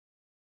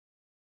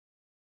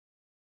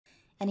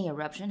Any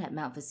eruption at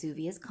Mount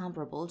Vesuvius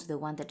comparable to the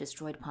one that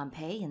destroyed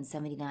Pompeii in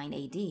 79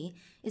 AD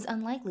is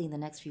unlikely in the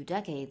next few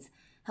decades.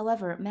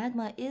 However,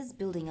 magma is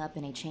building up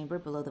in a chamber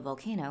below the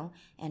volcano,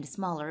 and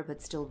smaller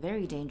but still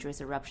very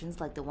dangerous eruptions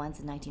like the ones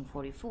in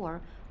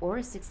 1944 or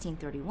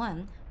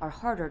 1631 are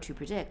harder to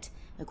predict,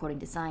 according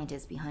to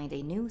scientists behind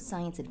a new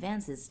Science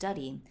Advances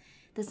study.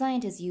 The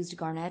scientists used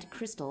garnet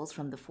crystals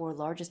from the 4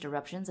 largest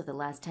eruptions of the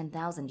last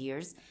 10,000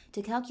 years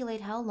to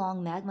calculate how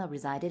long magma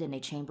resided in a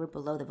chamber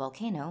below the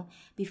volcano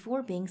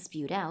before being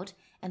spewed out,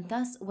 and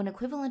thus when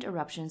equivalent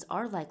eruptions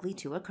are likely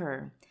to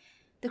occur.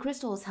 The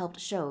crystals helped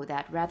show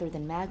that rather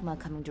than magma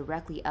coming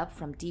directly up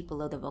from deep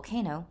below the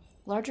volcano,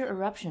 larger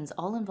eruptions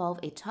all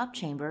involve a top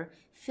chamber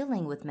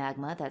filling with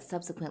magma that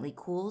subsequently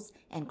cools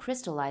and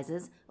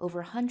crystallizes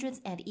over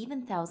hundreds and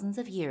even thousands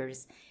of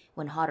years.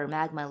 When hotter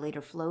magma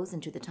later flows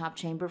into the top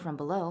chamber from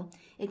below,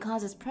 it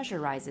causes pressure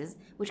rises,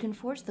 which can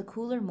force the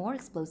cooler, more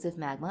explosive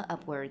magma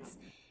upwards.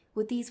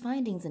 With these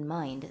findings in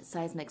mind,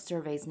 seismic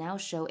surveys now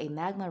show a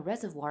magma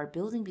reservoir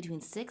building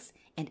between 6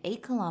 and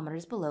 8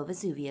 kilometers below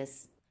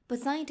Vesuvius. But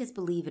scientists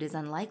believe it is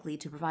unlikely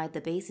to provide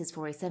the basis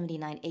for a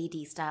 79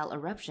 AD style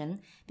eruption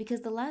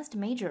because the last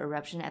major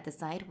eruption at the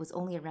site was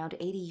only around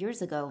 80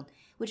 years ago,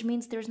 which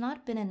means there's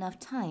not been enough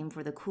time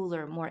for the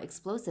cooler, more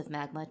explosive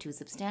magma to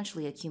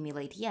substantially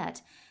accumulate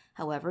yet.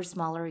 However,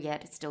 smaller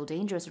yet still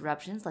dangerous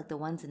eruptions like the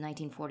ones in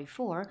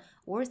 1944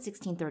 or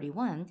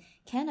 1631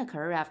 can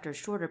occur after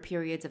shorter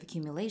periods of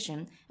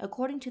accumulation,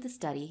 according to the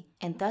study,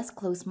 and thus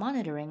close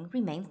monitoring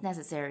remains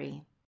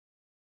necessary.